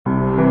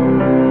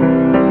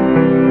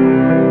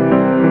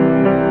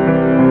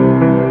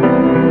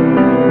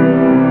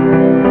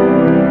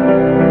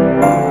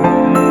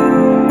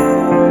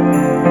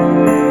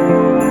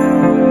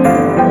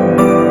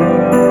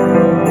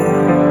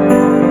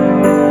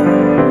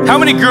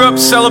many grew up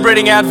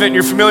celebrating Advent?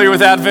 You're familiar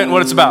with Advent and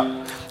what it's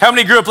about? How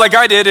many grew up like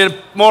I did in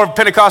a more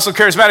Pentecostal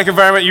charismatic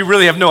environment? You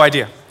really have no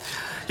idea.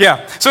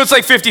 Yeah, so it's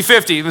like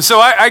 50-50.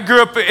 So I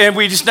grew up and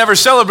we just never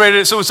celebrated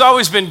it, so it's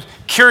always been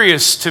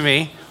curious to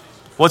me,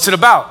 what's it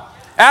about?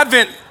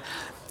 Advent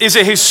is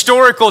a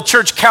historical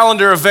church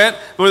calendar event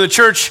where the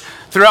church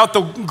throughout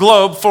the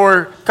globe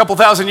for a couple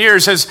thousand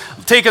years has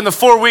taken the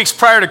 4 weeks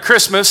prior to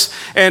Christmas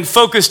and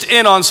focused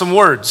in on some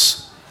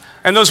words.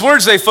 And those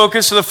words they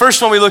focused, so the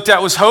first one we looked at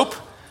was hope,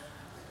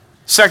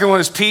 second one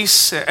is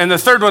peace, and the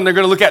third one they're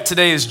going to look at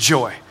today is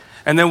joy.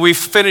 And then we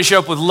finish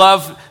up with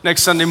love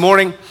next Sunday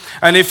morning.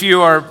 And if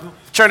you are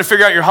trying to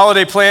figure out your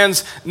holiday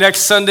plans,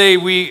 next Sunday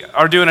we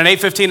are doing an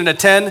 8:15 and a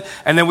 10,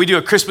 and then we do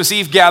a Christmas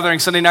Eve gathering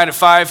Sunday night at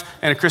 5,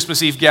 and a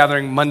Christmas Eve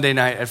gathering Monday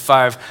night at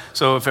 5.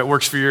 So if it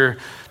works for your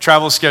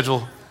travel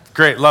schedule,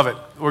 great, love it.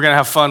 We're going to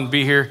have fun,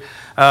 be here.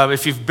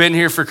 If you've been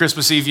here for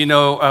Christmas Eve, you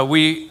know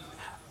we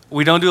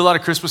don't do a lot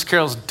of Christmas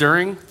carols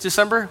during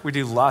December. We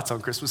do lots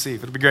on Christmas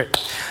Eve. It'll be great.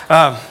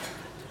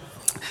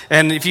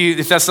 And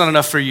if that's not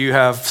enough for you, you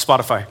have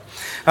Spotify.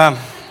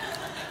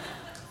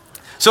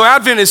 So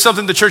Advent is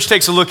something the church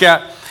takes a look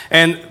at,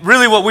 and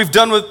really what we've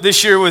done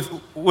this year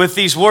with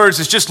these words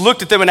is just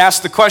looked at them and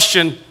asked the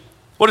question,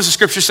 what does the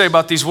scripture say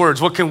about these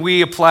words? What can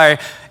we apply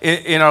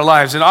in our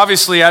lives? And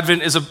obviously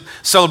Advent is a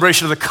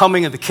celebration of the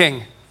coming of the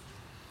King.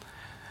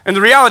 And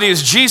the reality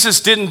is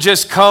Jesus didn't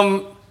just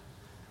come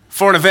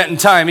for an event in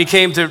time. He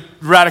came to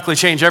radically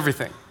change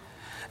everything.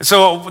 And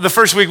so the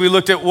first week we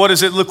looked at what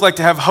does it look like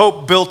to have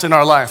hope built in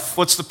our life?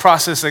 What's the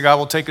process that God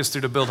will take us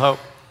through to build hope?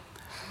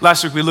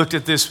 Last week we looked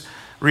at this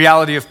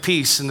reality of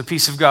peace and the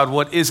peace of God.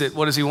 What is it?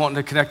 What does he want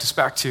to connect us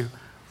back to?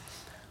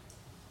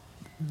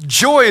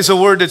 Joy is a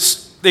word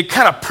that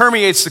kind of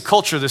permeates the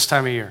culture this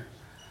time of year.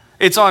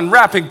 It's on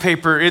wrapping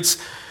paper. It's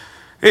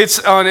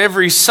on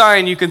every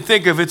sign you can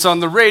think of. It's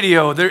on the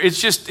radio.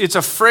 It's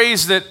a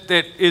phrase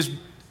that is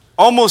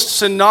almost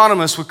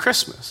synonymous with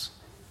Christmas.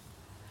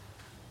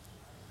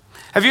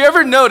 Have you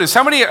ever noticed,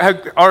 how many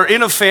are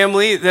in a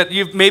family that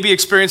you've maybe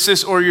experienced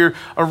this, or you're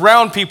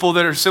around people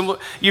that are similar?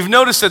 You've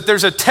noticed that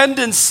there's a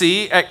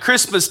tendency at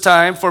Christmas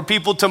time for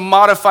people to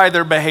modify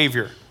their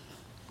behavior.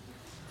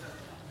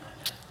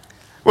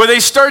 Where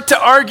they start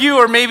to argue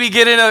or maybe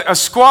get in a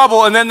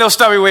squabble, and then they'll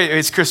stop. Wait,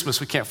 it's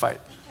Christmas, we can't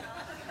fight.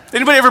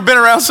 Anybody ever been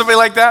around somebody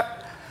like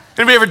that?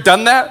 Anybody ever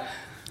done that?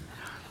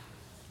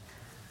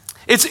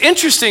 It's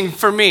interesting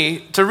for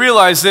me to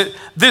realize that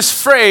this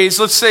phrase,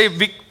 let's say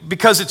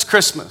because it's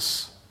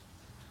Christmas.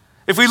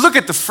 If we look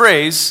at the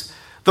phrase,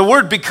 the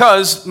word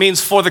because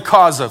means for the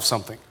cause of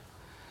something.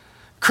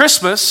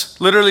 Christmas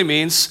literally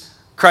means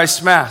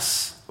Christ's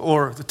Mass,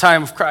 or the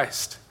time of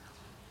Christ.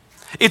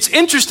 It's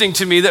interesting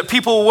to me that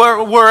people,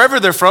 wherever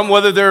they're from,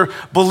 whether they're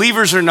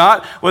believers or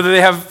not, whether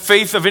they have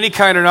faith of any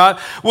kind or not,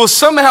 will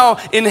somehow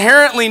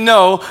inherently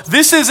know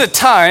this is a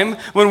time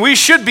when we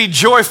should be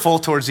joyful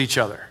towards each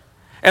other.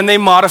 And they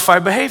modify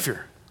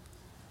behavior.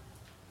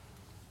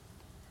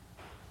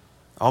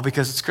 All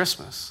because it's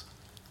Christmas.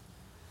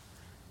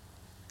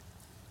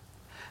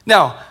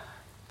 Now,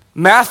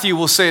 Matthew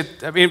will say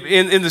it,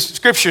 in the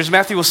scriptures,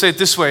 Matthew will say it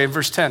this way in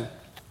verse 10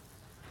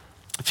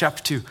 of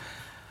chapter 2.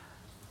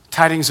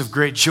 Tidings of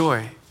great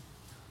joy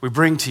we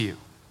bring to you.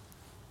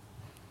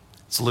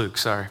 It's Luke,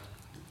 sorry.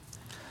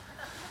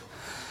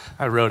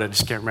 I wrote it, I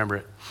just can't remember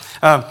it.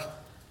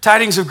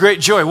 Tidings of great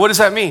joy, what does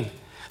that mean?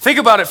 Think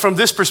about it from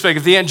this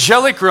perspective. The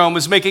angelic realm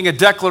is making a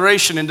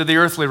declaration into the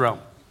earthly realm.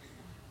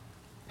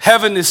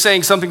 Heaven is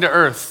saying something to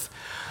earth.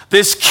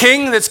 This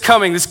king that's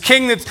coming, this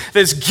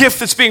gift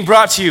that's being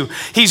brought to you,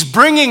 he's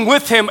bringing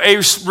with him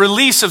a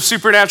release of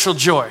supernatural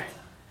joy.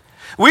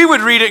 We would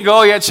read it and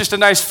go, oh yeah, it's just a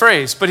nice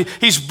phrase, but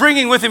he's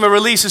bringing with him a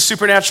release of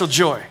supernatural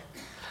joy.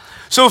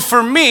 So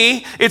for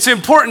me, it's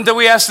important that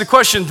we ask the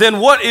question, then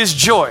what is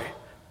joy?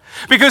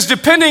 Because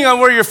depending on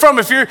where you're from,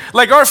 if you're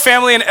like our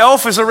family, an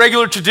elf is a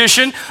regular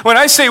tradition. When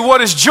I say what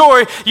is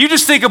joy, you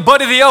just think of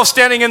Buddy the Elf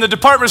standing in the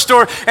department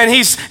store and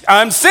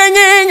I'm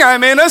singing,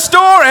 I'm in a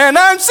store and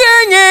I'm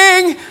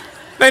singing.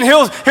 And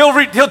he'll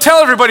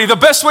tell everybody the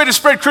best way to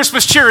spread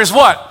Christmas cheer is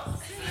what?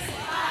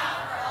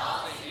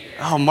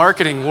 Oh,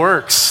 marketing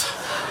works.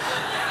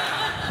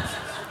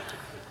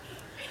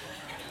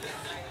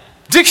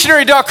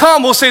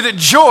 Dictionary.com will say that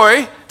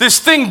joy, this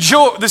thing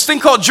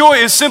called joy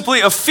is simply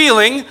a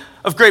feeling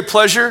of great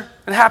pleasure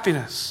and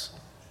happiness.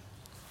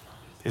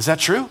 Is that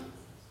true?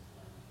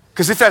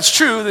 Because if that's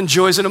true, then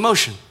joy is an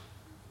emotion.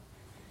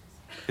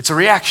 It's a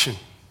reaction.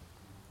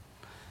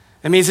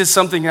 It means it's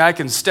something I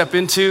can step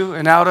into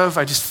and out of.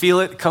 I just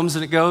feel it. It comes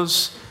and it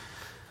goes.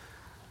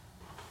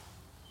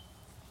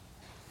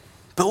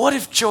 But what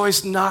if joy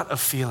is not a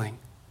feeling?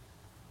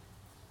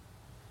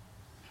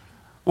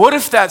 What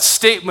if that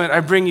statement, I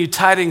bring you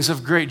tidings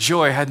of great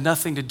joy, had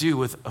nothing to do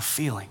with a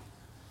feeling?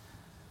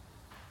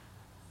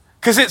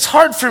 Because it's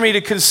hard for me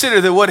to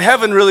consider that what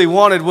heaven really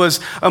wanted was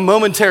a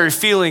momentary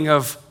feeling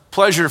of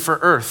pleasure for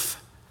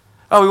earth.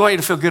 Oh, we want you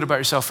to feel good about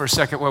yourself for a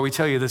second while we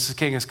tell you this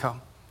king has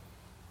come.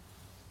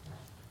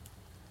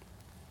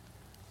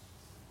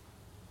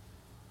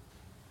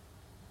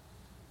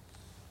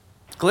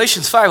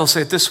 Galatians 5 will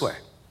say it this way.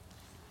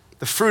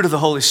 The fruit of the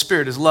Holy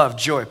Spirit is love,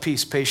 joy,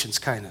 peace, patience,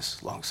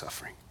 kindness,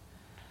 long-suffering.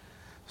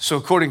 So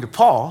according to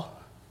Paul,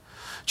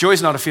 joy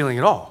is not a feeling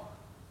at all.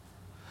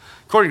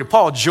 According to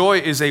Paul, joy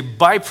is a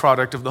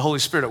byproduct of the Holy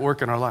Spirit at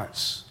work in our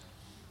lives.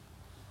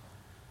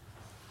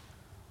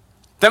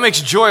 That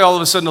makes joy all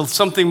of a sudden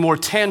something more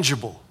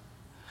tangible.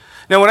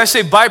 Now, when I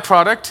say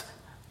byproduct,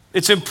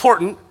 it's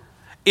important.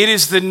 It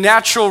is the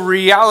natural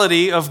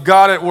reality of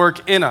God at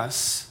work in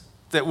us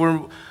that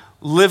we're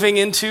living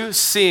into,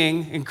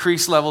 seeing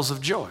increased levels of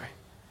joy.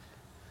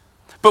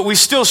 But we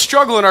still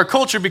struggle in our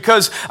culture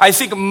because I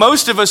think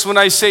most of us, when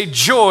I say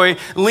joy,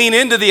 lean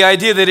into the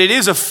idea that it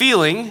is a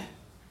feeling.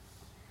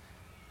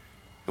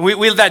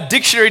 That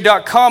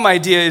dictionary.com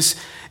idea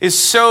is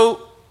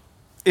so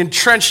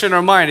entrenched in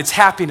our mind. It's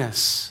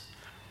happiness.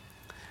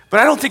 But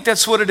I don't think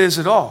that's what it is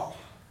at all.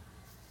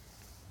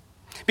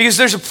 Because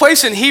there's a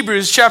place in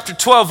Hebrews chapter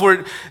 12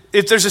 where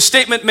there's a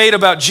statement made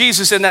about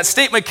Jesus, and that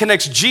statement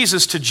connects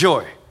Jesus to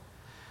joy.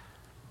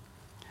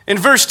 In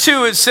verse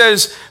 2, it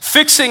says,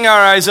 fixing our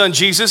eyes on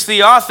Jesus,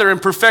 the author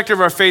and perfecter of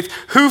our faith,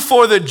 who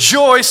for the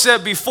joy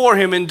set before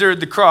him endured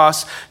the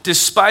cross,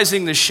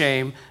 despising the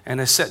shame, and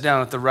is set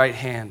down at the right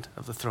hand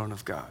of the throne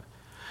of God.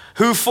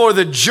 Who for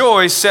the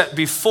joy set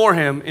before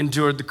him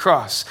endured the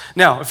cross.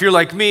 Now, if you're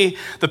like me,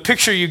 the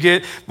picture you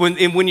get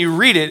when you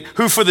read it,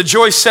 who for the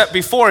joy set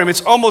before him,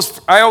 it's almost,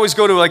 I always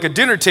go to like a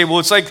dinner table,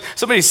 it's like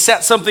somebody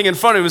set something in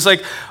front of him. It's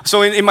like,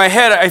 so in my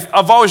head,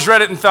 I've always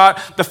read it and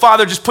thought, the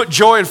Father just put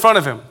joy in front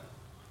of him.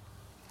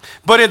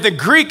 But in the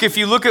Greek, if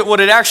you look at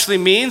what it actually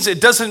means, it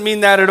doesn't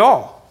mean that at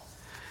all.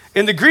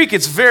 In the Greek,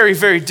 it's very,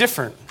 very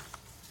different.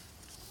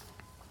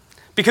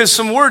 Because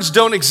some words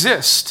don't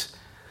exist.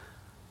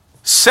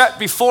 Set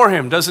before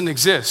him doesn't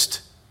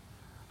exist.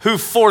 Who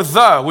for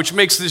the, which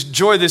makes this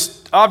joy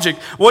this object.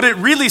 What it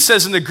really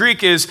says in the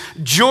Greek is,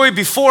 joy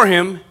before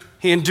him,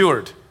 he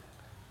endured.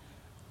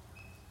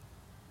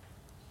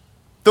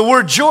 The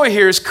word joy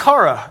here is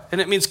kara,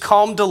 and it means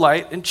calm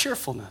delight and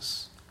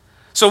cheerfulness.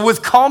 So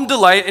with calm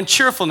delight and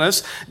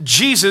cheerfulness,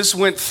 Jesus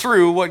went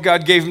through what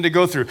God gave him to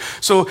go through.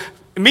 So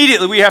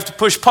immediately we have to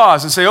push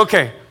pause and say,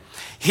 okay,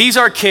 he's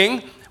our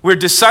king. We're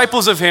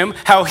disciples of him.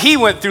 How he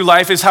went through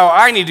life is how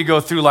I need to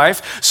go through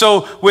life.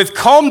 So with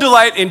calm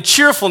delight and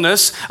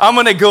cheerfulness, I'm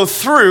going to go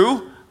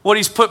through what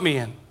he's put me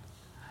in.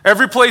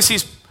 Every place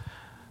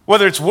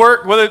whether it's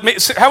work,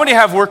 how many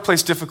have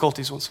workplace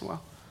difficulties once in a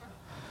while?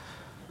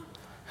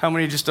 How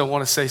many just don't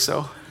want to say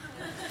so?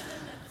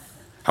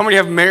 How many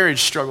have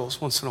marriage struggles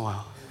once in a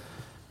while?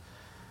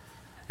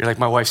 You're like,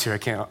 my wife's here, I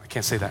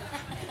can't say that.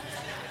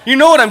 You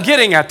know what I'm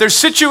getting at. There's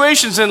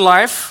situations in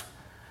life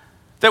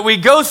that we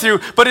go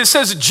through, but it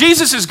says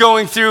Jesus is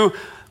going through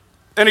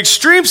an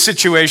extreme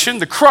situation,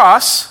 the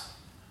cross,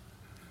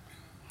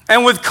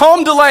 and with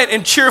calm delight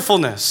and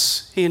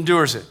cheerfulness, he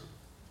endures it.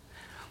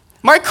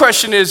 My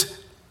question is,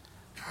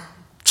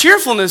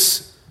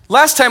 cheerfulness,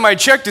 last time I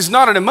checked, is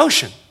not an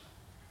emotion.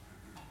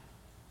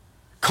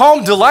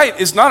 Calm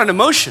delight is not an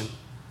emotion.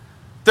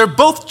 They're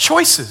both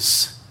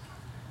choices.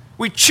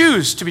 We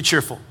choose to be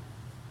cheerful.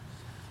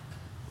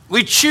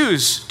 We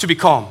choose to be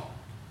calm.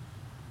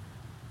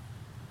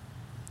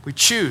 We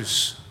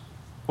choose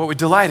what we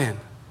delight in.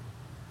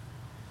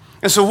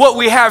 And so what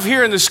we have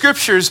here in the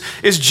scriptures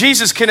is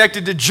Jesus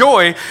connected to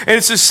joy, and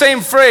it's the same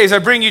phrase, I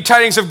bring you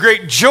tidings of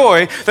great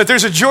joy, that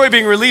there's a joy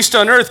being released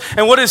on earth,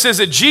 and what it says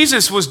that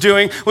Jesus was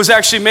doing was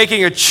actually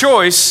making a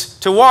choice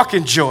to walk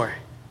in joy.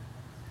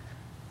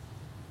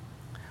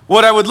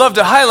 What I would love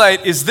to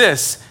highlight is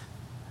this.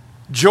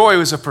 Joy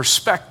was a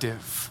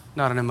perspective,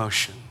 not an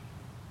emotion.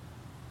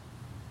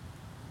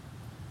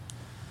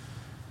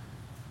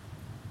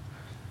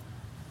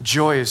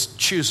 Joy is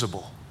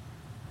choosable,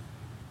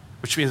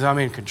 which means I'm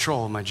in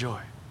control of my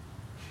joy.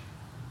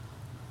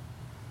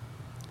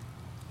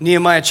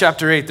 Nehemiah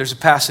chapter 8, there's a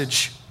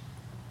passage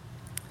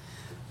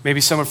maybe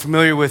some are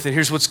familiar with it.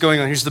 Here's what's going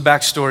on. Here's the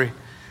backstory.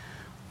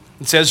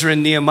 It's Ezra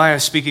and Nehemiah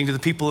speaking to the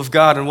people of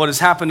God, and what has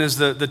happened is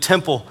the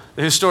temple,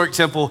 the historic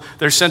temple,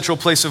 their central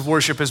place of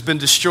worship has been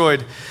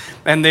destroyed,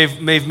 and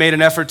they've made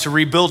an effort to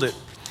rebuild it.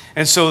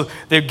 And so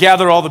they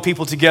gather all the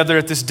people together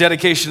at this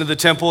dedication of the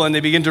temple, and they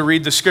begin to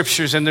read the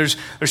scriptures, and there's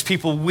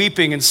people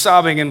weeping and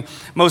sobbing, and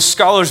most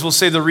scholars will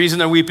say the reason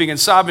they're weeping and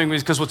sobbing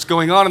is because what's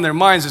going on in their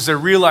minds is they're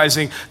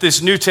realizing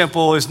this new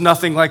temple is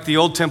nothing like the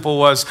old temple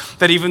was,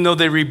 that even though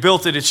they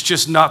rebuilt it, it's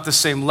just not the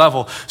same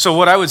level. So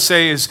what I would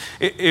say is,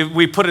 if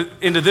we put it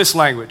into this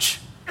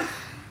language,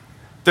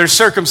 their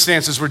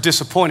circumstances were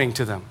disappointing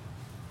to them.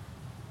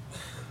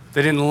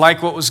 They didn't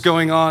like what was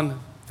going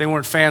on. They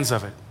weren't fans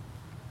of it.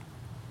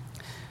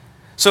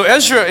 So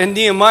Ezra and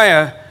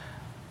Nehemiah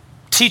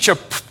teach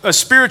a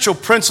spiritual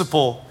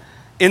principle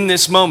in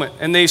this moment,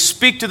 and they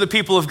speak to the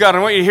people of God. I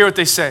want you to hear what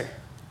they say.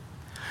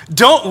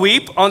 Don't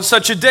weep on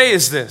such a day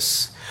as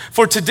this,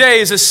 for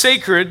today is a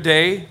sacred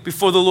day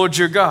before the Lord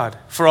your God.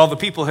 For all the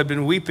people had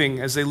been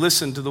weeping as they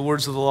listened to the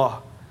words of the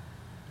law.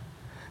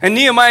 And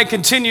Nehemiah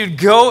continued,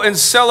 go and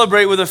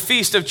celebrate with a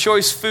feast of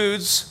choice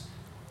foods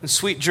and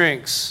sweet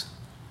drinks.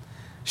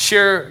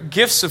 Share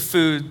gifts of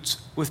food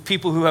with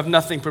people who have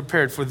nothing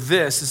prepared, for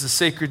this is a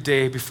sacred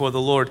day before the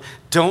Lord.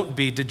 Don't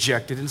be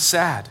dejected and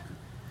sad.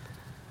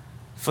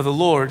 For the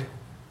Lord,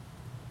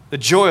 the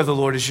joy of the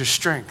Lord is your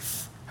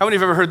strength. How many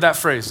have ever heard that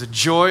phrase? The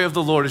joy of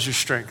the Lord is your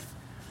strength.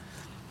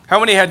 How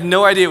many had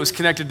no idea it was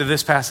connected to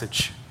this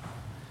passage?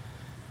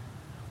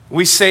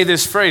 We say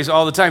this phrase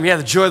all the time. Yeah,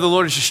 the joy of the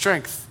Lord is your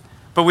strength.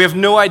 But we have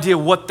no idea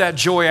what that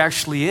joy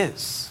actually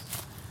is.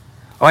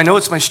 Oh, I know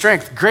it's my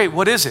strength. Great,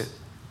 what is it?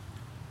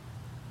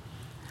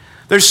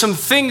 There's some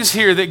things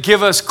here that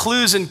give us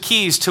clues and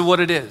keys to what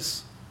it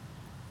is.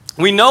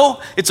 We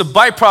know it's a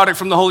byproduct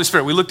from the Holy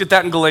Spirit. We looked at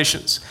that in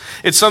Galatians.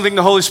 It's something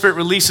the Holy Spirit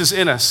releases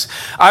in us.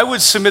 I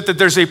would submit that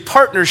there's a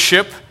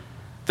partnership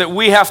that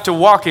we have to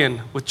walk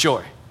in with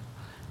joy.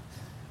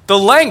 The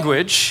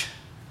language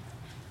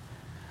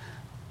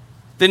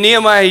that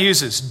Nehemiah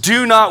uses,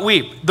 do not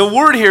weep. The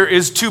word here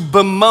is to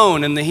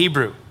bemoan in the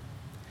Hebrew.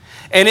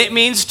 And it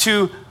means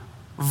to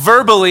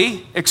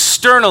verbally,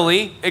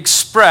 externally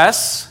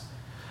express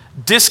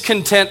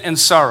discontent and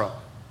sorrow.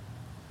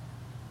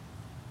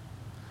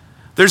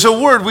 There's a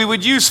word we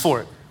would use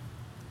for it.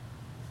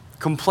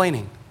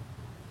 Complaining.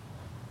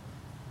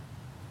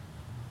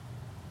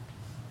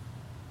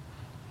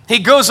 He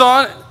goes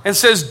on and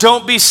says,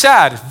 don't be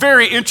sad.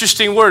 Very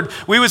interesting word.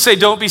 We would say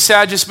don't be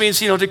sad just means,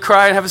 to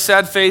cry and have a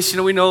sad face.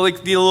 We know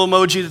like the little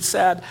emoji that's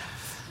sad.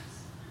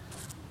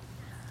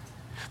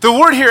 The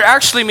word here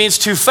actually means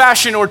to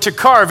fashion or to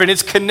carve, and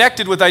it's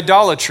connected with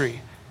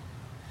idolatry.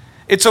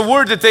 It's a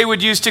word that they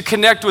would use to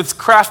connect with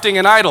crafting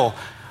an idol.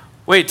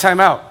 Wait, time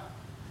out.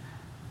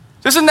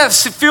 Doesn't that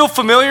feel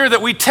familiar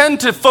that we tend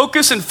to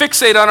focus and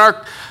fixate on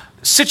our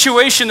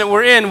situation that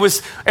we're in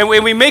and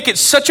we make it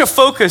such a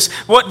focus,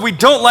 what we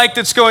don't like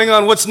that's going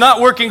on, what's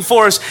not working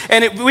for us,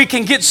 and we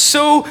can get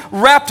so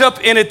wrapped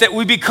up in it that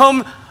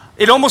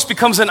it almost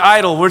becomes an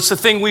idol where it's the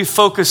thing we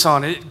focus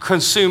on. It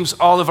consumes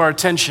all of our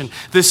attention.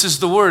 This is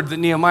the word that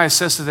Nehemiah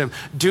says to them.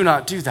 Do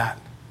not do that.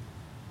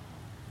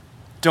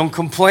 Don't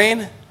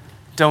complain.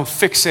 Don't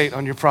fixate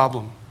on your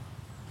problem.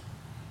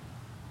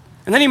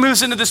 And then he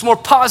moves into this more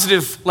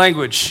positive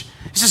language.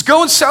 He says,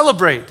 go and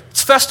celebrate.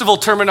 It's festival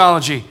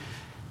terminology.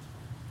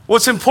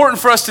 What's important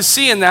for us to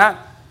see in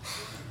that,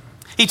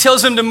 he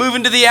tells them to move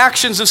into the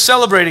actions of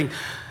celebrating.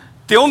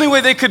 The only way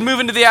they could move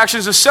into the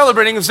actions of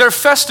celebrating is their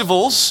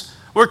festivals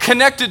were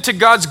connected to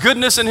God's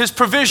goodness and his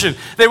provision.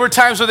 They were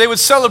times where they would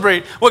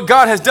celebrate what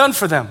God has done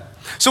for them.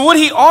 So what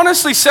he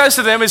honestly says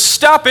to them is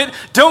stop it,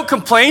 don't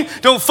complain,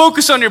 don't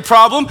focus on your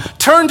problem,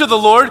 turn to the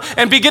Lord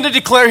and begin to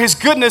declare his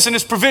goodness and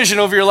his provision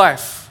over your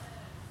life.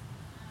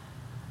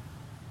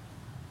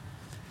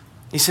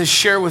 He says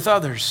share with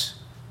others.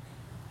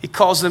 He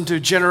calls them to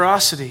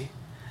generosity.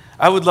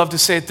 I would love to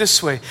say it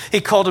this way.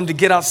 He called them to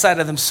get outside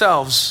of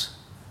themselves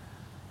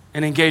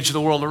and engage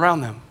the world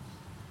around them.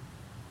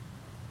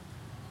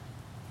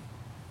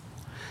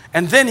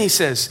 And then he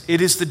says, it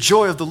is the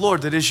joy of the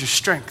Lord that is your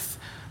strength.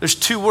 There's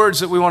two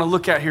words that we want to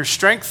look at here,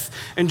 strength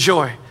and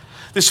joy.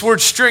 This word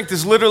strength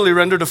is literally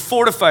rendered a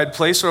fortified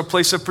place or a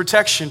place of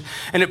protection,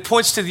 and it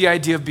points to the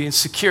idea of being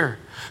secure.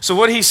 So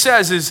what he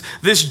says is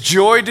this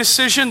joy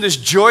decision, this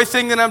joy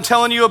thing that I'm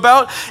telling you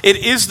about, it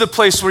is the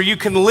place where you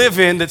can live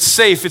in that's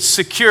safe, it's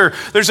secure.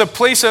 There's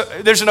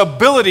an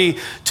ability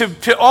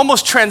to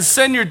almost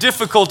transcend your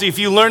difficulty if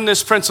you learn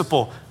this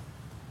principle.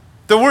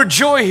 The word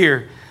joy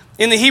here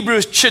in the Hebrew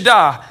is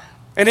chedah,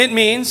 and it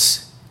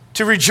means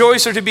to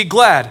rejoice or to be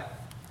glad.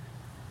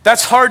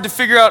 That's hard to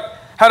figure out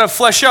how to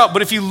flesh out,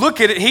 but if you look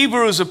at it,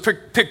 Hebrew is a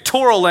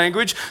pictorial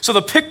language, so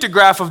the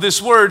pictograph of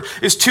this word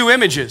is two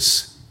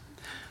images.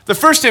 The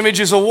first image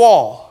is a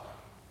wall.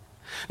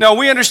 Now,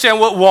 we understand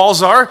what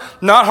walls are.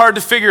 Not hard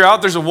to figure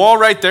out. There's a wall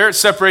right there. It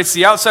separates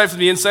the outside from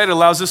the inside. It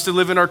allows us to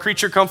live in our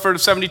creature comfort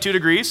of 72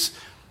 degrees.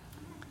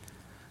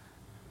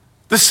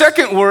 The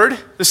second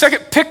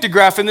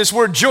pictograph in this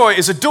word joy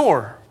is a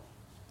door.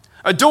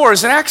 A door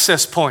is an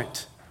access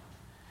point.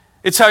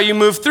 It's how you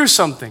move through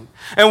something.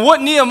 And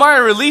what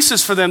Nehemiah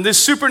releases for them, this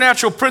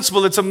supernatural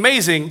principle that's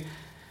amazing,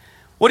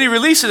 what he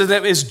releases to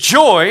them is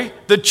joy.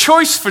 The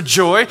choice for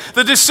joy,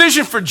 the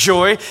decision for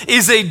joy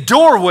is a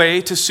doorway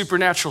to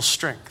supernatural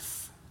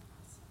strength.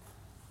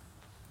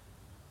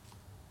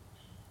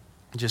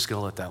 I'm just going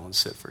to let that one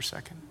sit for a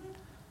second.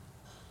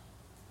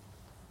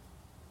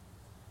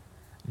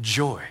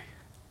 Joy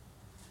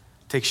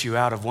takes you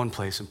out of one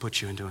place and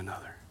puts you into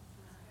another.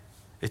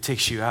 It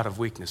takes you out of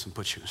weakness and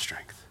puts you in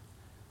strength.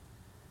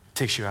 It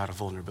takes you out of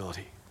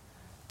vulnerability,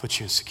 puts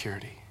you in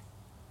security.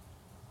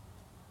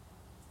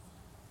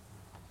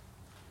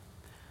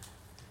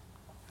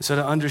 So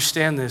to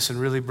understand this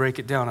and really break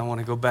it down, I want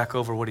to go back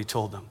over what he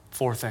told them.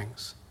 4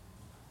 things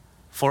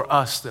for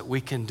us that we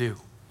can do.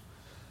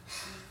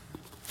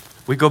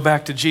 We go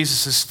back to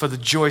Jesus for the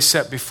joy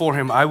set before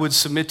him. I would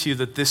submit to you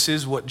that this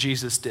is what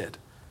Jesus did.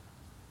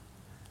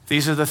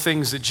 These are the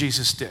things that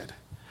Jesus did.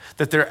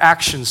 That they're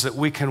actions that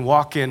we can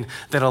walk in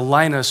that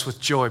align us with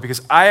joy.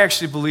 Because I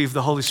actually believe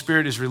the Holy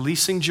Spirit is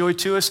releasing joy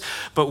to us,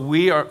 but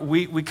we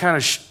kind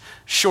of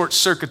short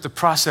circuit the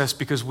process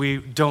because we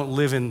don't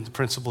live in the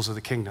principles of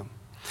the kingdom.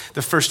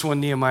 The first one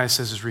Nehemiah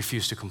says is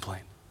refuse to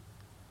complain.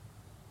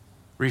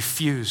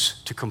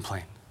 Refuse to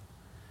complain.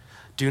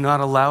 Do not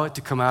allow it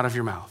to come out of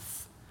your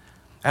mouth.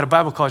 I had a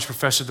Bible college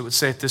professor that would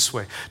say it this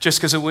way: just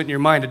because it went in your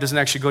mind, it doesn't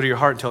actually go to your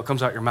heart until it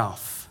comes out your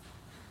mouth.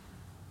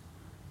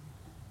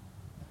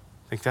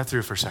 Think that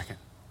through for a second.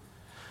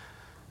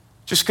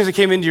 Just because it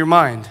came into your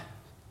mind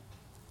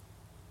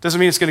doesn't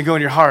mean it's going to go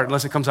in your heart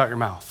unless it comes out your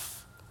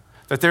mouth.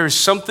 That there is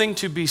something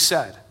to be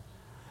said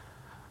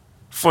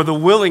for the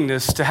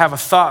willingness to have a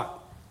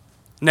thought,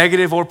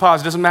 negative or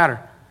positive, doesn't matter.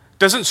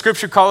 Doesn't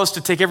Scripture call us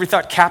to take every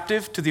thought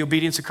captive to the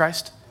obedience of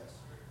Christ?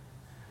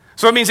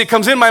 So it means it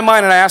comes in my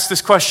mind and I ask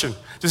this question: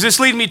 does this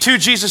lead me to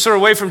Jesus or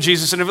away from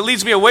Jesus? And if it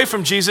leads me away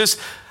from Jesus,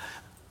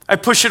 I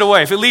push it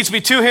away. If it leads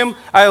me to him,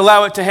 I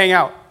allow it to hang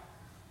out.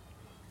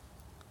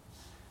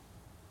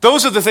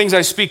 Those are the things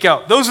I speak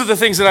out. Those are the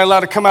things that I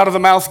allow to come out of the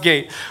mouth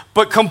gate.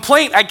 But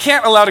complaint, I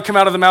can't allow to come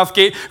out of the mouth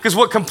gate, because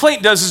what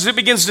complaint does is it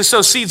begins to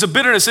sow seeds of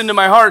bitterness into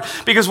my heart,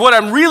 because what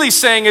I'm really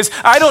saying is,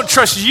 I don't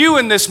trust you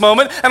in this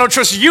moment. I don't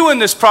trust you in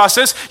this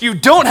process. You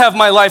don't have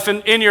my life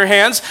in your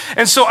hands.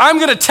 And so I'm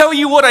going to tell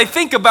you what I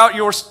think about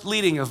your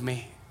leading of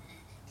me.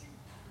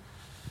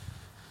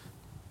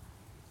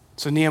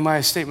 So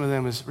Nehemiah's statement to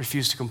them is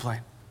refuse to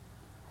complain.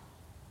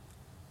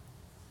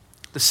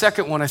 The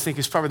second one I think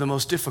is probably the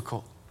most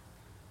difficult.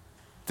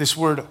 This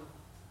word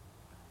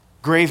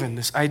graven,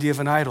 this idea of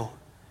an idol.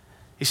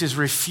 He says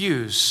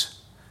refuse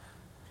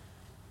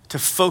to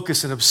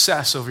focus and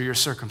obsess over your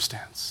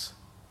circumstance,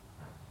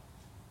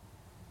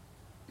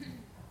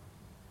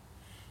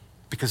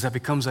 because that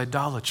becomes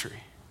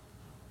idolatry.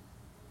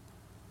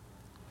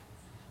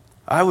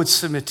 I would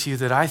submit to you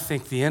that I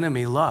think the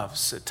enemy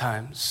loves at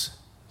times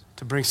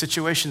to bring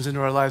situations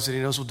into our lives that he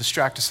knows will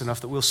distract us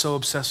enough that we'll so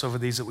obsess over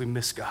these that we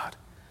miss God.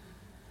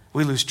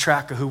 We lose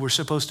track of who we're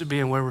supposed to be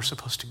and where we're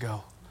supposed to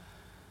go,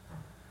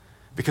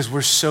 because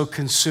we're so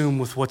consumed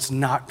with what's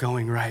not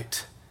going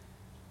right.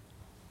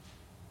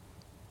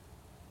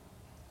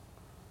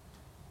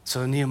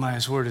 So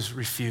Nehemiah's word is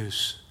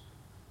refuse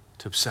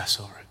to obsess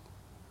over it.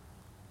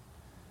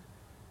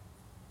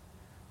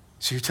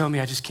 So you're telling me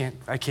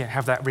I can't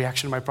have that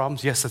reaction to my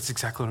problems? Yes, that's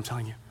exactly what I'm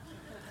telling you.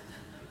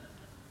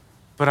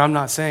 But I'm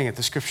not saying it.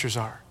 The scriptures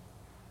are.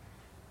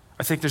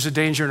 I think there's a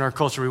danger in our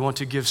culture. We want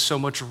to give so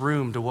much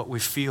room to what we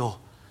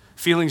feel.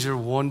 Feelings are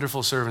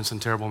wonderful servants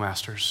and terrible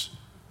masters.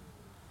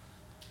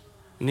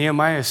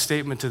 Nehemiah's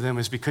statement to them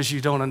is, because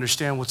you don't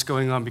understand what's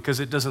going on,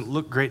 because it doesn't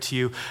look great to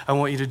you, I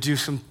want you to do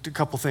a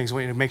couple things. I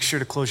want you to make sure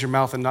to close your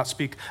mouth and not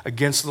speak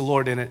against the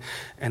Lord in it.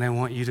 And I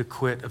want you to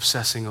quit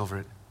obsessing over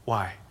it.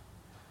 Why?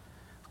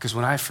 Because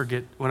when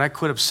I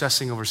quit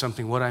obsessing over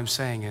something, what I'm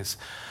saying is,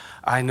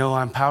 I know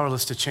I'm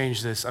powerless to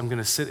change this. I'm going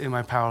to sit in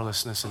my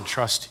powerlessness and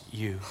trust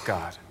you,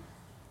 God.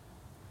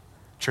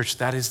 Church,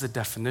 that is the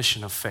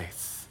definition of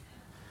faith.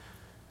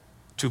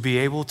 To be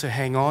able to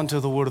hang on to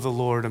the word of the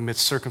Lord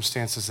amidst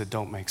circumstances that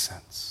don't make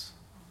sense.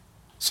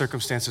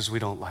 Circumstances we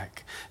don't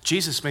like.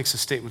 Jesus makes a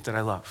statement that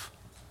I love.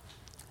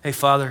 Hey,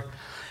 Father,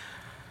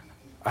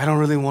 I don't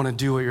really want to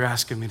do what you're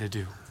asking me to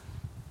do,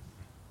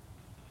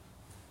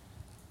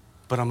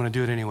 but I'm going to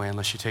do it anyway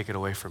unless you take it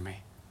away from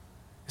me.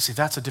 You see,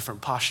 that's a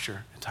different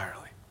posture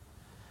entirely.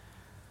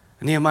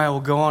 And Nehemiah will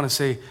go on and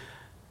say,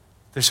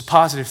 there's a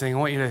positive thing. I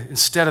want you to,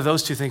 instead of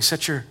those two things,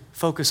 set your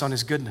focus on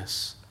his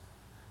goodness.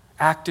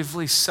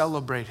 Actively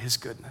celebrate his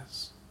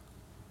goodness.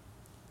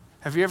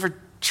 Have you ever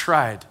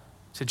tried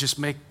to just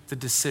make the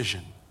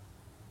decision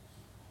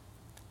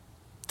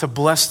to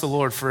bless the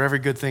Lord for every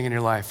good thing in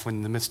your life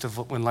when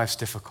life's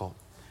difficult?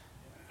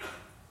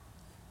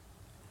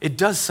 It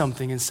does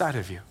something inside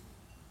of you.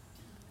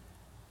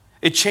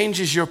 It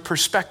changes your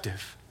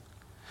perspective,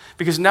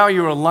 because now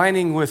you're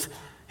aligning with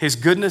his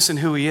goodness and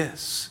who he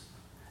is,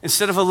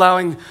 instead of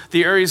allowing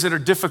the areas that are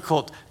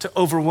difficult to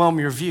overwhelm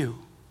your view.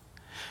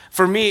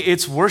 For me,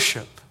 it's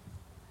worship.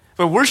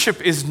 But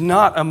worship is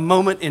not a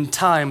moment in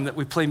time that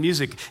we play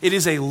music. It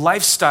is a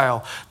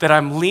lifestyle that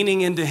I'm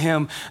leaning into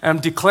him. I'm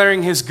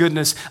declaring his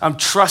goodness. I'm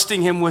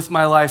trusting him with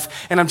my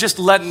life. And I'm just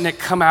letting it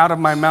come out of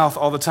my mouth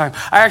all the time.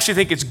 I actually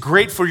think it's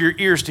great for your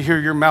ears to hear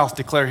your mouth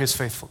declare his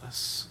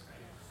faithfulness.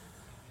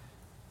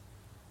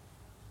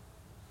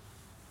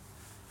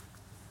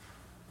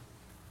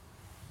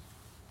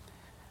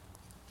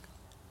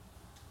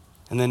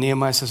 And then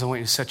Nehemiah says, I want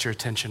you to set your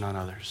attention on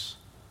others.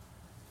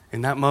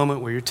 In that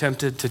moment where you're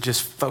tempted to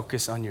just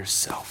focus on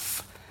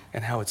yourself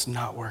and how it's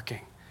not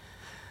working,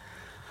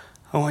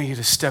 I want you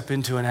to step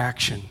into an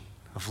action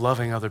of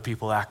loving other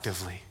people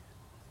actively.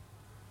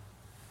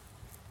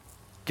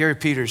 Gary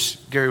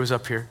was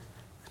up here.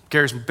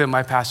 Gary's been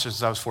my pastor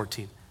since I was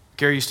 14.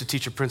 Gary used to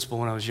teach a principle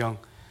when I was young.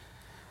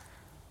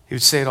 He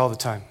would say it all the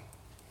time.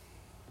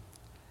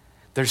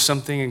 There's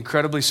something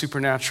incredibly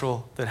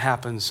supernatural that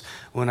happens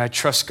when I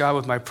trust God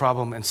with my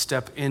problem and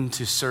step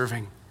into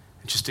serving.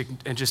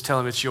 And just tell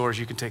him it's yours,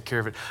 you can take care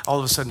of it. All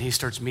of a sudden, he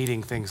starts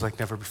meeting things like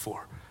never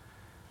before.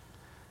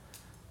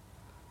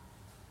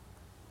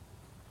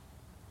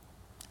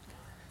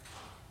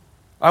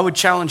 I would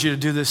challenge you to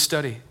do this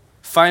study.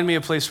 Find me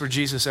a place where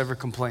Jesus ever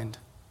complained.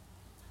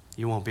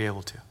 You won't be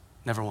able to.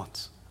 Never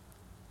once.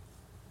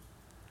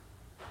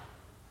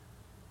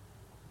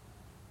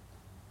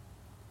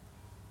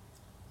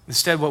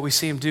 Instead, what we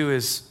see him do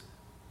is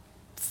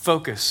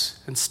focus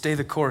and stay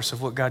the course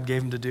of what God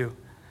gave him to do.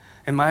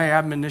 And my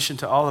admonition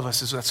to all of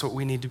us is that's what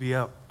we need to be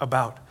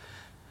about.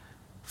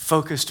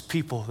 Focused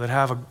people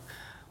that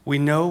we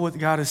know what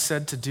God has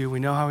said to do. We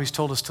know how he's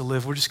told us to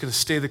live. We're just going to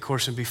stay the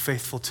course and be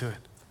faithful to it.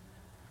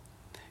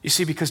 You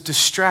see, because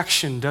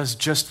distraction does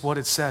just what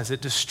it says.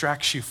 It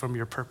distracts you from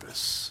your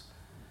purpose.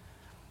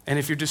 And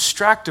if you're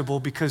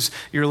distractible because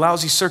your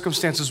lousy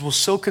circumstances will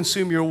so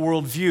consume your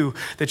worldview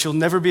that you'll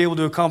never be able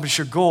to accomplish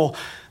your goal,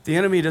 the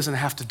enemy doesn't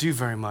have to do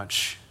very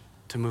much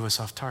to move us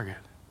off target.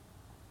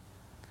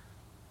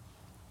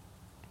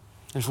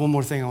 There's one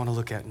more thing I want to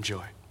look at in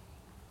joy.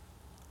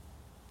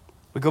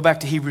 We go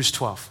back to Hebrews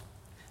 12.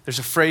 There's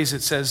a phrase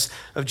that says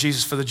of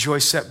Jesus, for the joy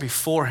set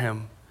before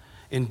him,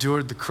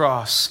 endured the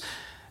cross.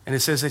 And it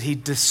says that he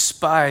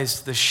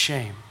despised the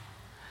shame.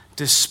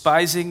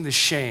 Despising the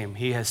shame,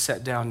 he has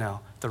set down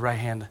now at the right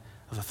hand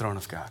of the throne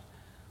of God.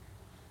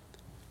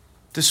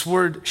 This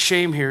word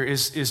shame here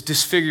is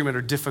disfigurement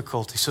or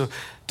difficulty. So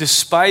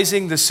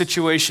despising the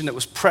situation that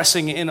was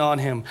pressing in on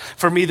him.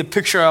 For me, the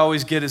picture I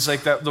always get is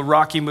like the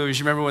Rocky movies.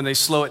 You remember when they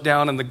slow it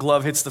down and the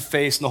glove hits the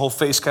face and the whole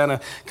face kind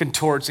of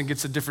contorts and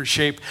gets a different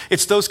shape.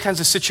 It's those kinds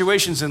of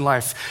situations in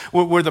life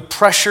where the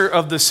pressure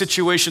of the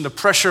situation, the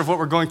pressure of what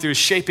we're going through is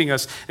shaping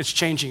us. It's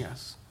changing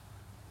us.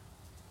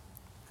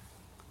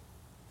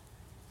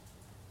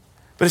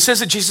 But it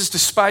says that Jesus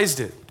despised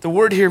it. The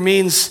word here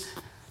means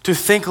to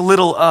think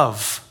little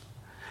of.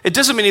 It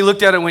doesn't mean he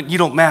looked at it and went, you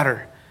don't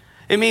matter.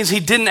 It means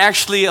he didn't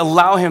actually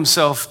allow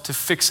himself to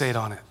fixate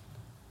on it.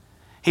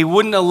 He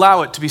wouldn't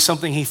allow it to be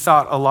something he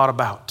thought a lot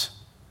about.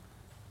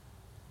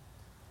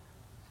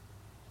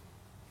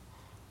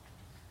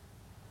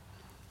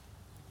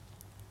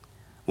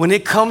 When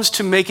it comes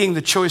to making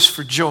the choice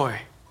for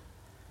joy,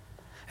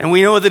 and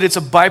we know that it's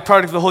a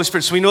byproduct of the Holy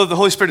Spirit, so we know that the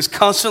Holy Spirit is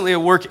constantly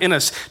at work in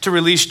us to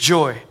release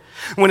joy.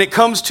 When it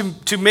comes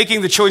to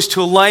making the choice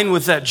to align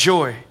with that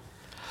joy,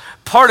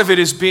 part of it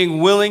is being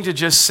willing to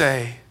just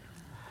say,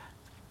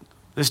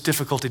 this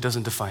difficulty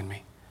doesn't define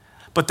me.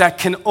 But that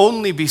can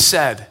only be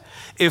said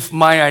if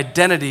my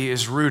identity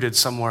is rooted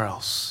somewhere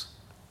else.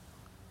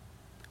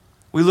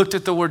 We looked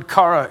at the word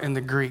kara in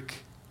the Greek.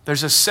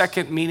 There's a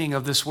second meaning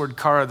of this word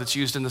kara that's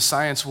used in the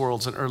science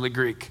worlds in early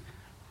Greek.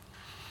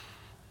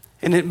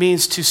 And it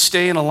means to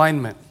stay in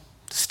alignment,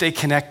 to stay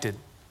connected.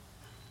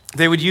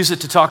 They would use it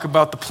to talk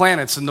about the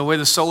planets and the way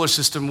the solar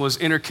system was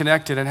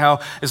interconnected and how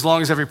as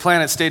long as every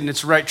planet stayed in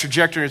its right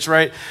trajectory, its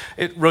right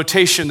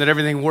rotation, that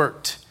everything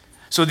worked.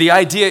 So the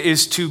idea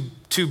is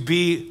to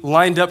be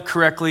lined up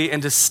correctly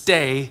and to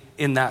stay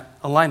in that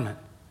alignment.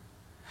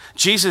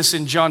 Jesus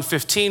in John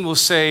 15 will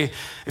say,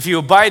 if you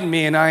abide in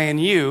me and I in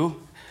you,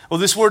 well,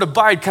 this word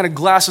abide kind of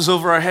glasses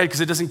over our head because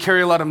it doesn't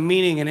carry a lot of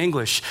meaning in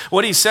English.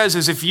 What he says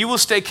is if you will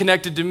stay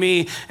connected to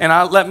me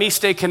and let me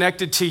stay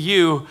connected to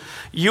you,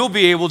 you'll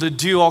be able to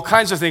do all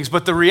kinds of things.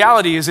 But the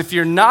reality is if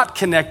you're not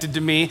connected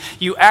to me,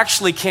 you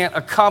actually can't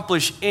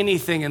accomplish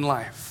anything in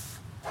life.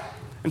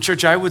 And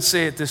church, I would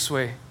say it this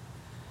way.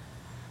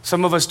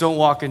 Some of us don't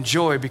walk in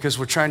joy because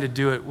we're trying to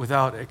do it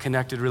without a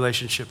connected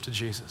relationship to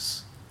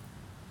Jesus.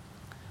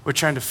 We're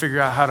trying to figure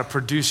out how to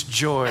produce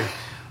joy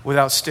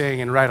without staying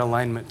in right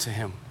alignment to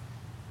him.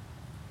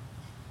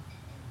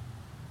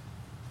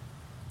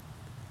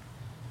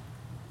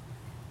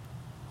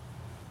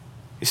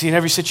 You see, in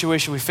every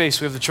situation we face,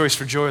 we have the choice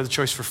for joy or the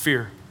choice for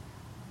fear.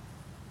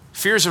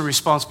 Fear is a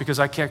response because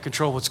I can't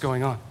control what's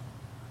going on.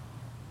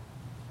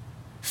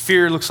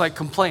 Fear looks like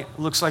complaint,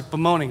 looks like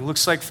bemoaning,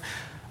 looks like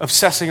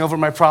obsessing over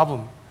my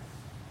problem.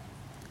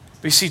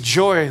 But you see,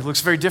 joy looks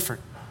very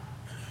different.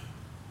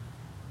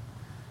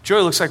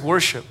 Joy looks like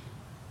worship.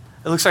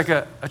 It looks like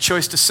a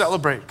choice to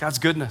celebrate God's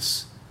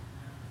goodness.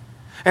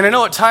 And I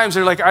know at times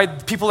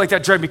people like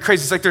that drive me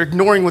crazy. It's like they're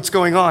ignoring what's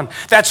going on.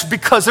 That's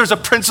because there's a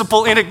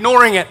principle in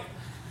ignoring it.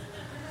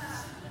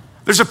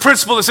 There's a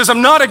principle that says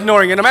I'm not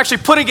ignoring it. I'm actually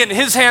putting it in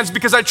his hands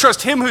because I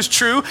trust him who's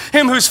true,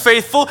 him who's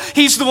faithful.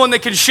 He's the one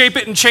that can shape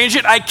it and change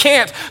it. I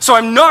can't. So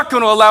I'm not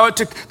going to allow it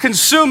to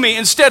consume me.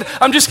 Instead,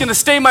 I'm just going to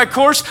stay my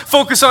course,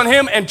 focus on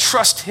him, and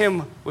trust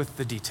him with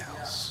the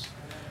details.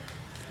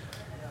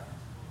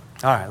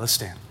 All right, let's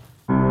stand.